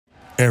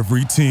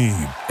Every team,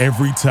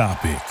 every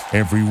topic,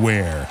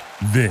 everywhere.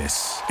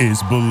 This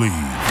is Believe.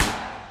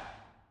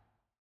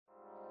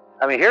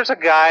 I mean, here's a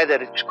guy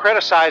that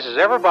criticizes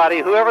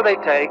everybody, whoever they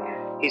take.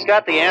 He's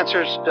got the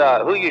answers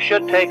to who you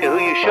should take and who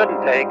you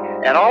shouldn't take.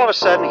 And all of a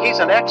sudden, he's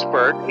an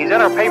expert. He's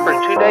in our paper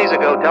 2 days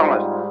ago telling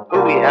us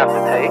who we have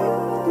to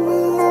take.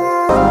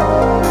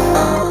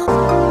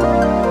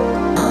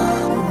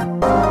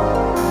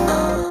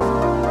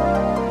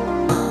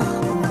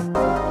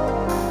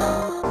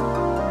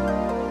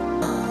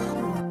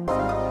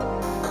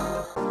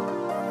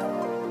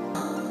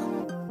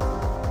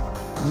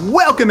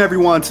 Welcome,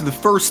 everyone, to the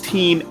First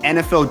Team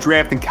NFL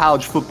Draft and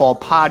College Football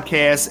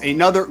Podcast.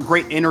 Another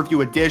great interview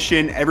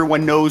edition.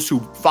 Everyone knows who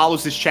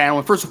follows this channel.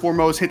 And first and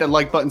foremost, hit that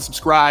like button,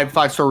 subscribe,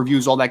 5-star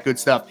reviews, all that good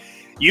stuff.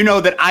 You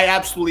know that I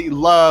absolutely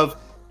love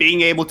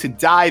being able to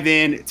dive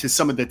in to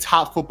some of the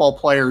top football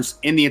players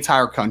in the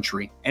entire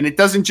country. And it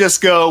doesn't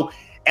just go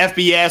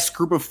FBS,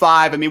 Group of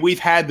Five. I mean, we've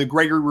had the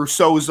Gregory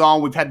Rousseaus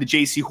on. We've had the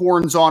J.C.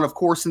 Horns on, of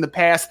course, in the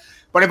past.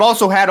 But I've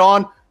also had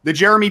on the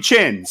Jeremy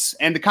Chins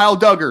and the Kyle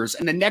Duggars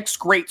and the next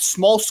great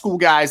small school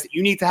guys that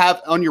you need to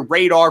have on your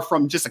radar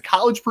from just a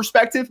college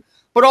perspective,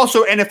 but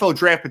also NFL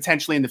draft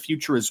potentially in the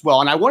future as well.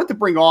 And I wanted to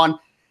bring on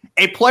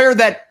a player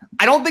that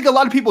I don't think a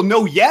lot of people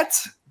know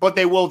yet, but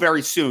they will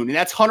very soon. And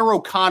that's Hunter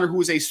O'Connor, who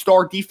is a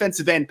star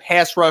defensive end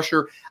pass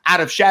rusher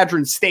out of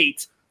Chadron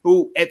State,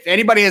 who, if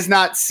anybody has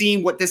not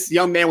seen what this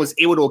young man was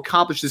able to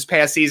accomplish this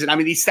past season, I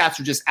mean, these stats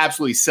are just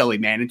absolutely silly,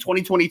 man. In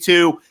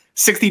 2022,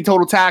 16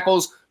 total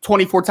tackles,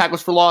 24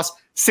 tackles for loss,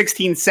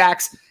 16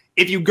 sacks.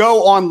 If you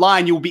go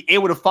online, you will be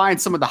able to find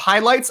some of the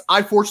highlights.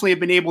 I fortunately have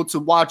been able to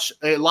watch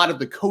a lot of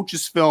the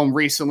coaches' film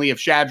recently of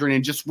Chadron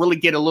and just really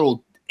get a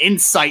little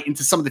insight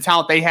into some of the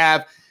talent they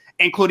have,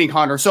 including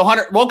Hunter. So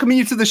Hunter, welcoming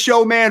you to the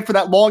show, man, for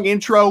that long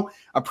intro.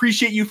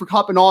 Appreciate you for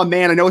hopping on,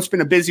 man. I know it's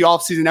been a busy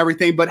offseason and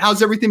everything, but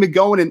how's everything been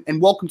going?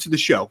 And welcome to the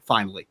show,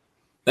 finally.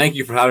 Thank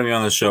you for having me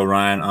on the show,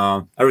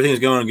 Ryan. Everything's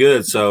going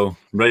good, so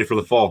I'm ready for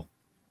the fall.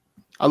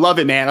 I love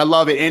it, man. I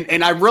love it.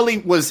 And I really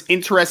was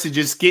interested to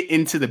just get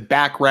into the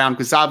background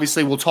because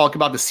obviously we'll talk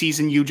about the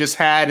season you just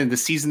had and the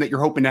season that you're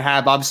hoping to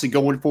have, obviously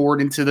going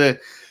forward into the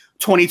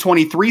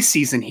 2023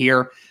 season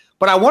here.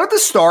 But I wanted to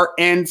start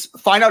and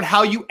find out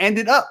how you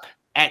ended up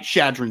at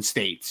Chadron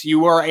State.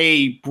 You are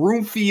a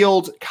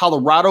Broomfield,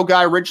 Colorado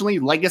guy originally,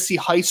 Legacy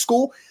High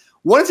School.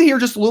 Wanted to hear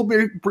just a little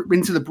bit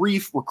into the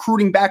brief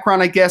recruiting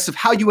background, I guess, of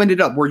how you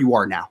ended up where you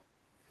are now.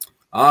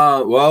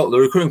 Well, the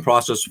recruiting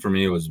process for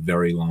me was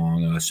very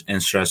long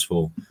and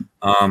stressful.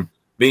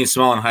 Being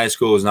small in high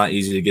school was not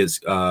easy to get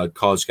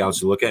college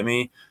scouts to look at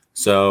me.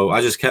 So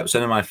I just kept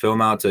sending my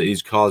film out to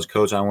each college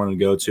coach I wanted to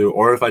go to,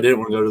 or if I didn't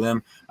want to go to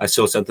them, I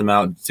still sent them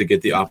out to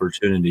get the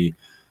opportunity.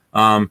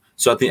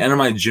 So at the end of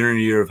my junior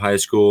year of high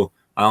school,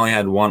 I only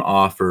had one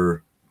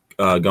offer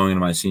going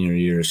into my senior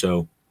year.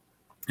 So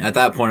at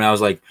that point, I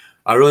was like,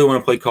 I really want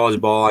to play college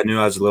ball. I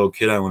knew as a little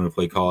kid I wanted to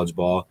play college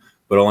ball,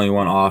 but only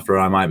one offer,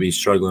 I might be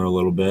struggling a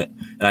little bit.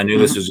 And I knew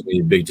this was going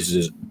to be a big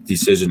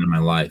decision in my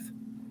life.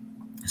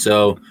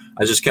 So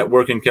I just kept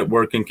working,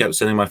 kept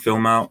sending my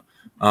film out.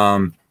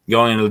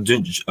 Going into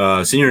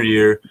the senior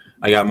year,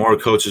 I got more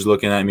coaches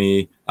looking at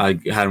me. I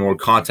had more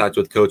contact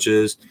with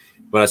coaches,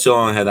 but I still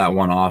only had that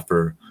one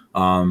offer.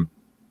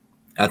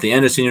 At the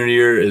end of senior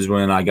year is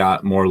when I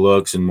got more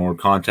looks and more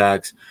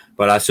contacts,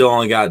 but I still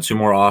only got two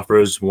more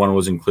offers. One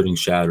was including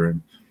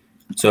Chadron.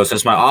 So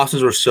since my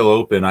options were still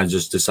open, I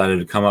just decided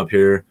to come up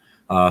here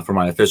for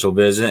my official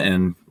visit.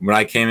 And when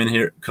I came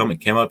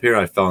up here,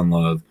 I fell in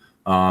love.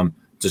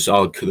 Just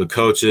all the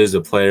coaches,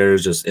 the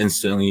players, just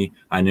instantly,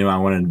 I knew I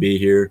wanted to be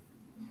here.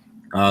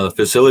 The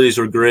facilities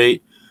were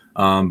great,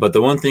 but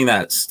the one thing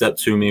that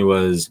stepped to me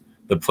was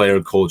the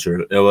player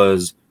culture.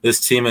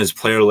 This team is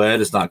player-led,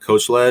 it's not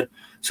coach-led.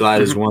 So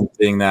that is one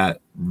thing that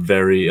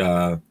very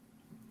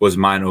was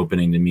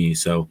mind-opening to me.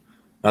 So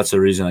that's the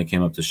reason I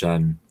came up to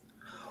Chadron.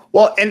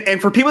 Well, and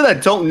for people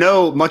that don't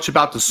know much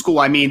about the school,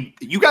 I mean,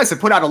 you guys have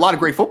put out a lot of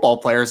great football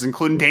players,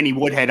 including Danny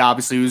Woodhead,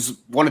 obviously, who's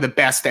one of the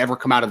best to ever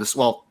come out of this.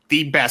 Well,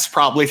 the best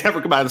probably to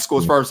ever come out of the school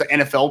as far as the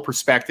NFL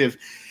perspective.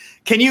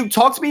 Can you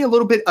talk to me a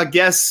little bit, I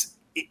guess,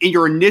 in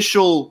your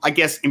initial, I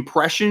guess,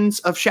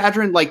 impressions of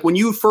Chadron? Like when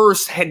you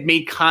first had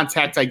made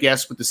contact, I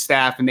guess, with the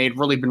staff and they had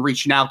really been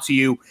reaching out to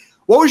you,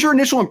 what was your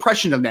initial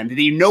impression of them? Did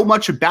you know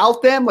much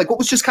about them? Like what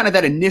was just kind of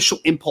that initial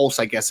impulse,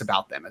 I guess,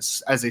 about them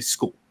as a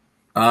school?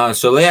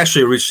 So they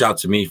actually reached out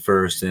to me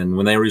first, and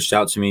when they reached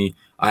out to me,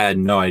 I had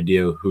no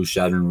idea who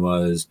Chadron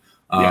was.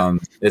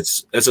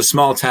 It's a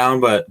small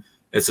town, but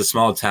it's a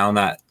small town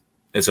that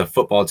it's a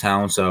football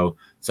town. So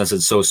since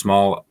it's so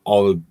small,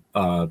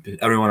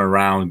 everyone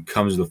around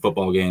comes to the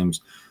football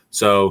games.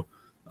 So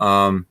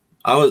I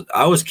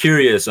was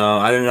curious.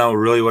 I didn't know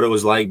really what it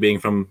was like being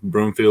from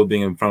Broomfield,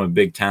 being from a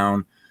big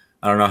town.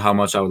 I don't know how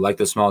much I would like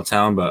the small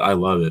town, but I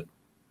love it.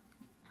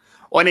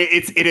 Well, and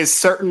it has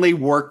certainly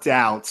worked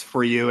out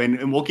for you,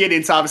 and we'll get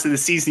into obviously the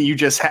season you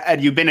just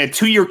had. You've been a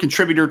 2-year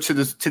contributor to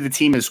the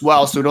team as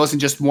well, so it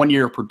wasn't just 1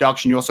 year of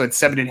production. You also had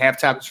 7.5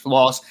 tackles for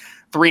loss,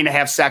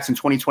 3.5 sacks in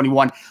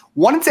 2021.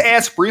 Wanted to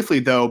ask briefly,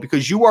 though,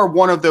 because you are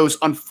one of those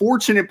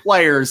unfortunate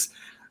players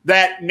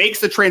that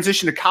makes the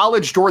transition to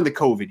college during the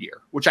COVID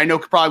year, which I know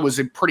probably was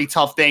a pretty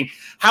tough thing.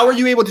 How are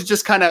you able to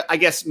just kind of, I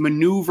guess,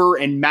 maneuver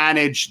and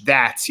manage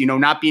that,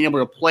 not being able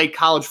to play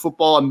college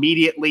football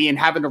immediately and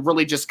having to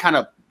really just kind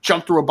of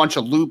jump through a bunch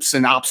of loops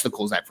and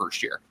obstacles that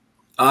first year?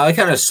 It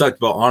kind of sucked,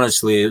 but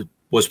honestly, it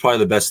was probably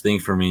the best thing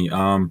for me.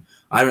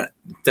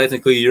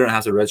 Technically, you don't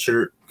have to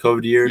redshirt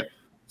COVID year. Yep.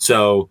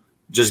 So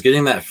just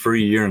getting that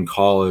free year in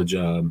college,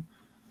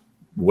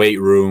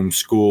 weight room,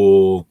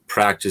 school,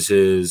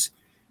 practices,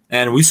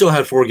 and we still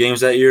had 4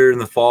 games that year in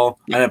the fall.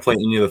 I didn't play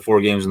any of the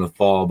 4 games in the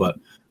fall, but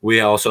we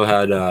also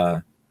had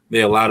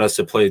they allowed us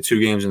to play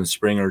 2 games in the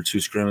spring or 2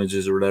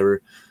 scrimmages or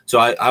whatever. So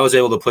I was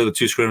able to play the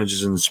 2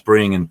 scrimmages in the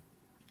spring, and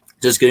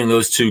just getting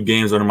those 2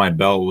 games under my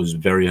belt was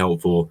very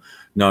helpful,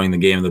 knowing the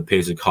game of the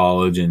pace of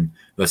college and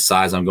the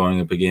size I'm going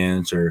up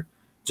against, or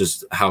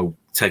just how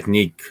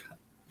technique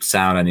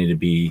sound I need to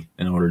be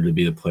in order to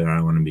be the player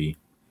I want to be.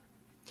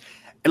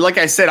 And like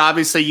I said,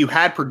 obviously you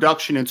had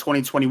production in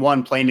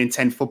 2021 playing in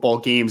 10 football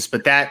games,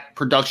 but that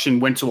production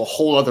went to a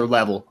whole other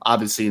level,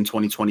 obviously, in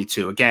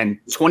 2022. Again,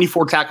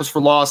 24 tackles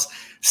for loss,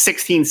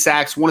 16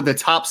 sacks, one of the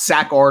top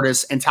sack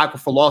artists and tackle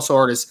for loss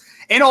artists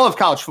in all of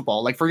college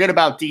football. Like, forget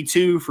about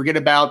D2, forget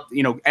about,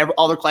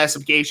 other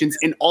classifications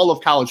in all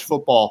of college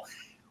football.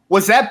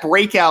 Was that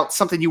breakout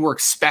something you were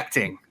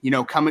expecting,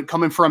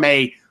 coming from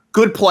a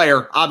good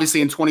player, obviously,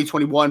 in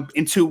 2021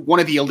 into one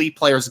of the elite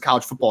players in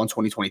college football in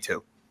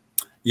 2022?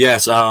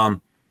 Yes,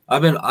 I've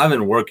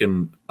been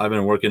working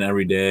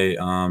every day.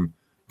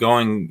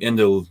 Going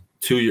into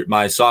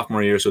my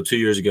sophomore year, so 2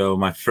 years ago,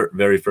 my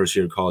very first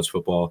year of college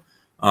football.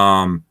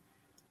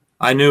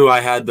 I knew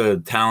I had the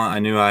talent. I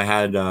knew I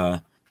had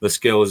the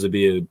skills to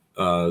be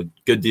a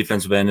good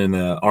defensive end in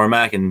the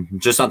RMAC, and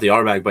just not the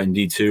RMAC, but in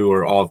D2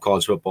 or all of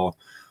college football.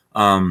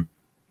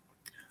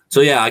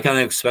 So yeah, I kind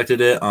of expected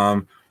it.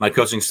 My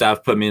coaching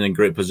staff put me in a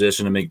great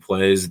position to make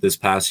plays this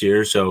past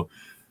year, so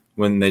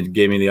when they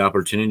gave me the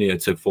opportunity, I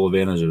took full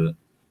advantage of it.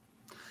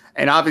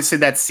 And obviously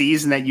that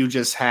season that you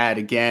just had,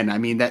 again, I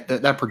mean,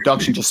 that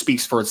production just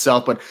speaks for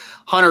itself. But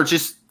Hunter,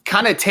 just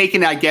kind of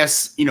taking, I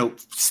guess,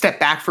 step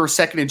back for a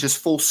second and just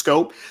full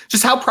scope,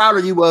 just how proud are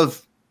you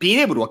of being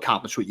able to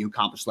accomplish what you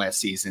accomplished last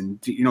season,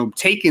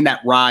 taking that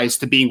rise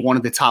to being one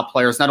of the top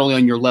players, not only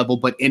on your level,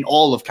 but in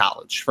all of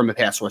college from a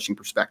pass rushing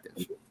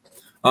perspective?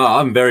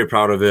 I'm very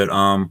proud of it.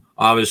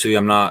 Obviously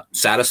I'm not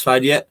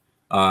satisfied yet.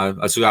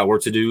 I still got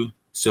work to do.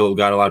 Still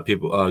got a lot of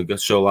people,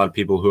 show a lot of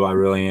people who I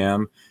really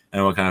am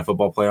and what kind of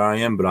football player I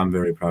am, but I'm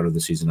very proud of the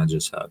season I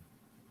just had.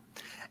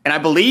 And I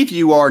believe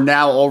you are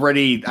now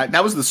already,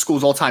 that was the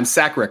school's all-time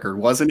sack record,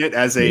 wasn't it?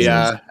 As a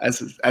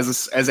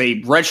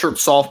redshirt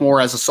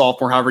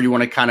sophomore, however you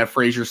want to kind of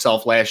phrase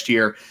yourself last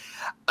year.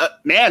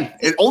 Man,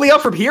 only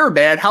up from here,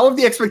 man. How have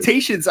the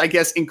expectations, I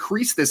guess,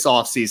 increased this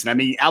offseason? I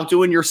mean,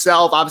 outdoing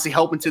yourself, obviously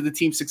helping to the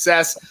team's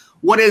success.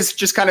 What has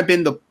just kind of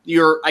been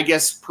your, I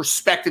guess,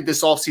 perspective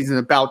this offseason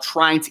about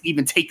trying to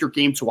even take your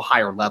game to a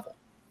higher level?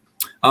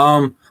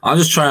 I'm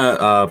just trying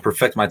to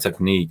perfect my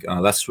technique.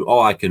 That's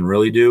all I can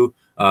really do.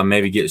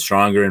 Maybe get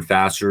stronger and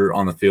faster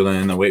on the field and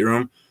in the weight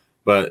room.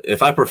 But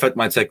if I perfect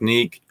my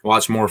technique,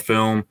 watch more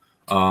film,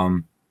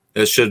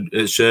 it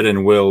should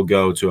and will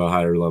go to a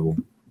higher level.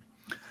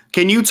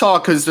 Can you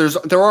talk, because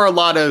there are a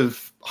lot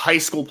of high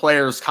school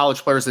players,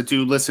 college players that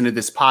do listen to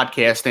this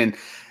podcast, and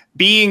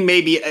being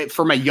maybe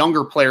from a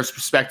younger player's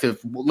perspective,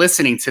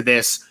 listening to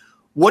this,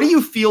 what do you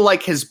feel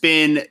like has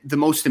been the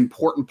most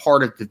important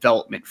part of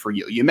development for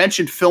you? You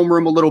mentioned film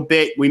room a little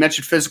bit. We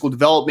mentioned physical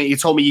development. You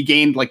told me you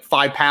gained like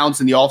 5 pounds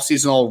in the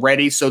offseason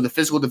already. So the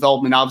physical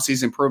development obviously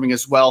is improving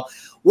as well.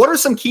 What are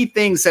some key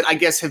things that I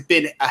guess have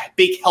been a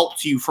big help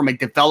to you from a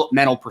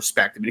developmental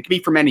perspective? And it can be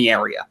from any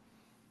area.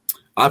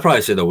 I'd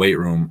probably say the weight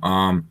room.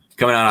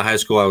 Coming out of high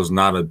school, I was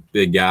not a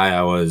big guy.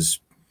 I was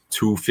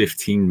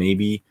 215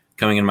 maybe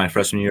coming in my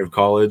freshman year of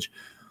college.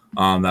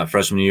 That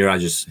freshman year, I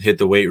just hit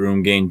the weight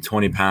room, gained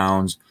 20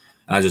 pounds.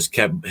 And I just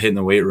kept hitting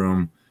the weight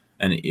room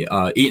and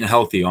eating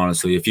healthy,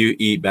 honestly. If you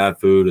eat bad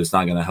food, it's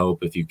not going to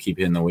help if you keep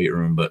hitting the weight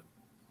room. But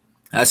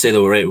I'd say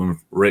the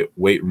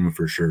weight room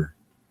for sure.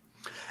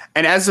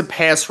 And as a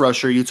pass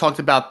rusher, you talked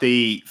about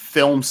the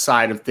film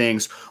side of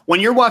things. When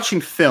you're watching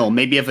film,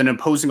 maybe of an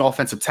opposing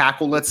offensive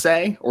tackle, let's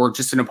say, or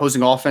just an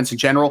opposing offense in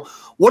general,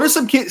 what are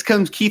some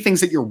key things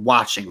that you're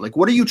watching? Like,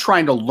 what are you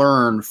trying to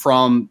learn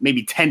from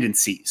maybe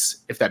tendencies,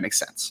 if that makes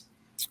sense?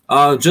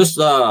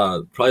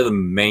 Probably the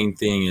main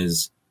thing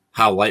is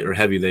how light or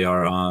heavy they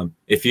are.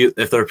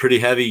 If they're pretty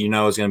heavy,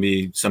 it's going to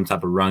be some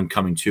type of run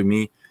coming to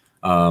me.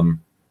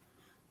 And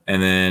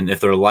then if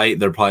they're light,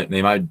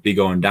 they might be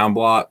going down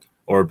block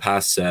or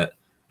pass set.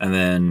 And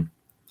then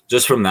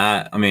just from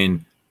that,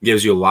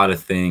 gives you a lot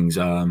of things.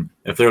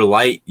 If they're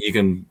light, you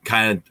can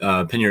kind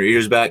of pin your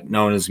ears back,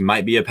 knowing this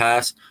might be a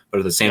pass, but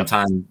at the same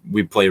time,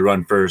 we play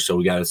run first, so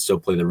we got to still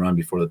play the run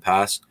before the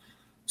pass.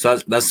 So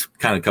that's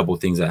kind of a couple of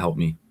things that help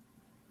me.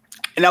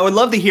 And I would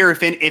love to hear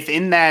if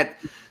in that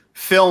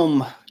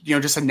film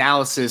just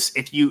analysis,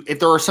 if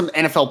there are some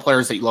NFL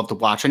players that you love to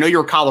watch. I know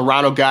you're a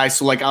Colorado guy,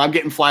 so like I'm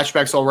getting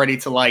flashbacks already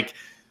to like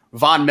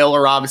Von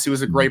Miller obviously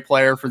was a great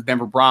player for the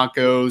Denver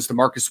Broncos,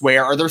 DeMarcus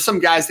Ware. Are there some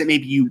guys that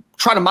maybe you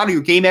try to model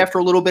your game after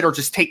a little bit or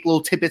just take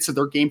little tidbits of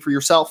their game for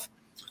yourself?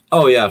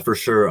 Oh, yeah, for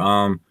sure.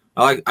 I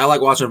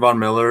like watching Von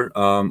Miller,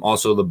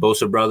 also the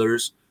Bosa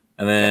brothers.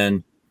 And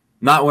then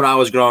not when I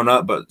was growing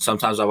up, but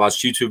sometimes I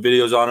watch YouTube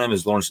videos on him,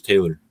 is Lawrence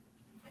Taylor.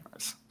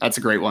 That's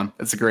a great one.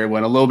 That's a great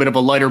one. A little bit of a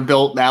lighter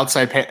built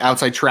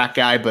outside track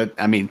guy, but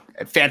I mean,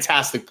 a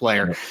fantastic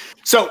player. Yeah.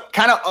 So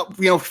kind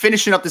of,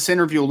 finishing up this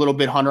interview a little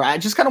bit, Hunter, I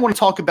just kind of want to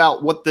talk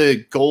about what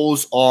the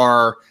goals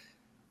are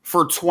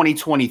for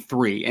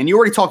 2023. And you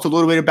already talked a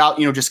little bit about,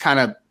 just kind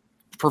of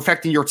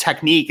perfecting your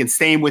technique and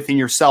staying within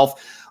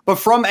yourself. But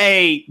from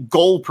a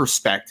goal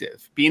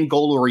perspective, being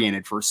goal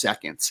oriented for a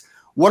second,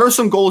 what are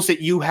some goals that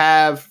you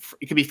have?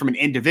 It could be from an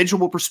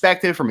individual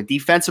perspective, from a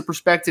defensive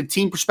perspective,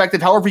 team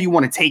perspective, however you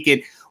want to take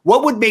it.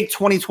 What would make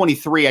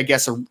 2023, I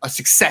guess, a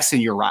success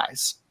in your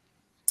eyes?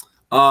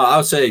 I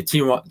would say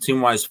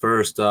team-wise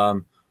first.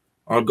 Our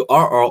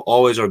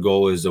goal is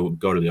to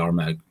go to the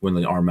RMAC, win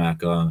the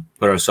RMAC,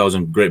 put ourselves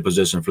in great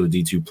position for the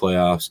D2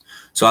 playoffs.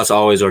 So that's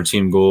always our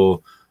team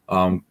goal.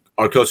 Our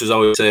coaches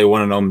always say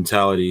 1-0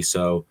 mentality.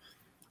 So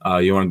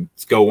you want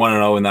to go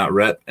 1-0 in that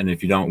rep, and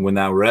if you don't win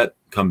that rep,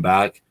 come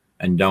back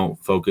and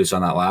don't focus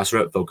on that last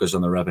rep. Focus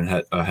on the rep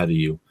ahead of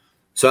you.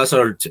 So that's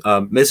our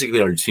basically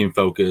our team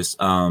focus.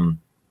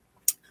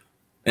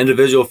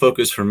 Individual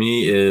focus for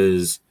me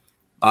is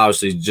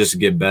obviously just to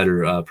get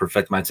better,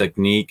 perfect my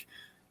technique,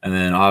 and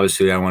then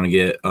obviously I want to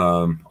get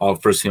all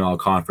first team all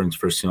conference,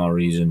 first team all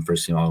region,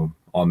 first team all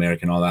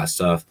American, all that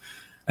stuff,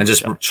 and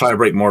just try to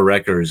break more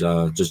records.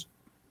 Just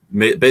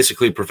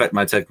basically perfect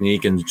my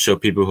technique and show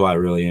people who I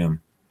really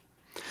am.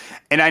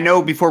 And I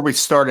know before we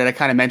started, I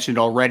kind of mentioned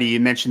already, you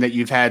mentioned that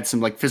you've had some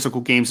like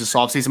physical games this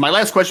offseason. My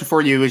last question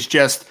for you is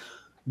just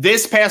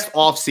this past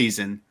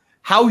offseason,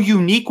 how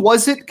unique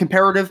was it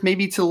comparative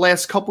maybe to the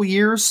last couple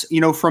years,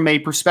 from a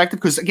perspective?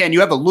 Because again, you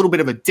have a little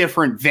bit of a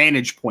different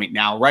vantage point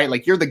now, right?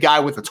 Like you're the guy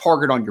with a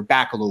target on your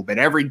back a little bit.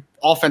 Every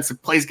offense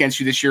that plays against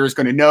you this year is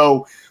going to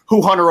know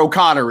who Hunter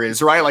O'Connor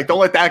is, right? Like don't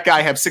let that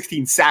guy have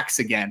 16 sacks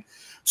again.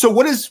 So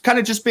what has kind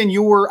of just been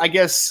your, I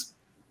guess,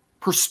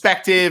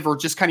 perspective or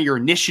just kind of your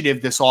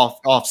initiative this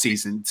off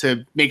season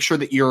to make sure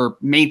that you're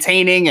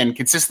maintaining and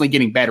consistently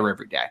getting better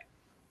every day?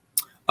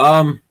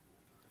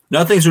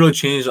 Nothing's really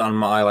changed on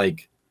my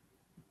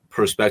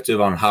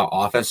perspective on how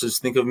offenses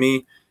think of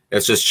me.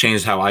 It's just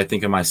changed how I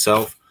think of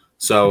myself.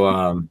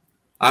 So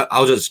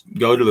I'll just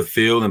go to the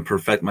field and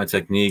perfect my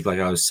technique, like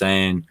I was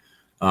saying,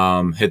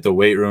 hit the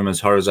weight room as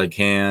hard as I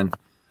can.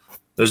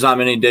 There's not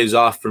many days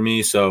off for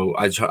me, so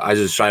I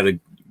just try to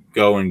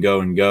go and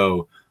go and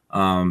go.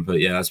 But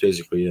yeah, that's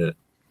basically it.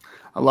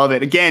 I love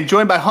it. Again,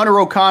 joined by Hunter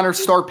O'Connor,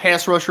 star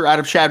pass rusher out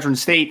of Chadron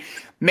State.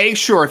 Make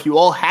sure if you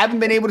all haven't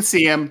been able to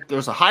see him,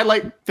 there's a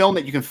highlight film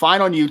that you can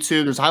find on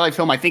YouTube. There's a highlight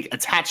film, I think,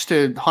 attached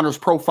to Hunter's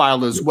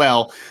profile as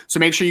well. So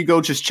make sure you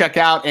go just check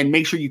out and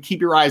make sure you keep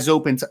your eyes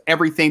open to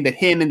everything that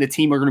him and the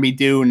team are going to be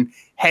doing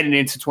heading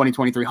into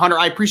 2023. Hunter,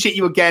 I appreciate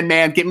you again,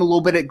 man. Give him a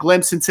little bit of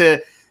glimpse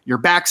into your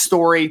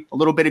backstory, a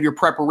little bit of your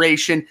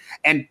preparation,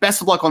 and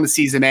best of luck on the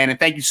season, man. And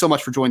thank you so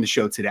much for joining the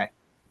show today.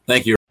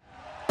 Thank you.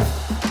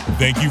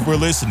 Thank you for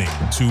listening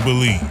to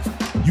Believe.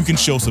 You can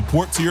show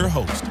support to your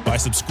host by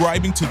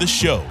subscribing to the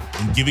show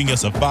and giving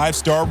us a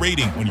 5-star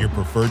rating on your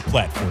preferred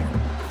platform.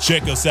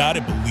 Check us out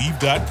at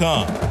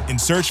Believe.com and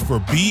search for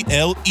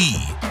BLEAV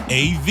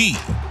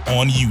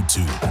on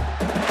YouTube.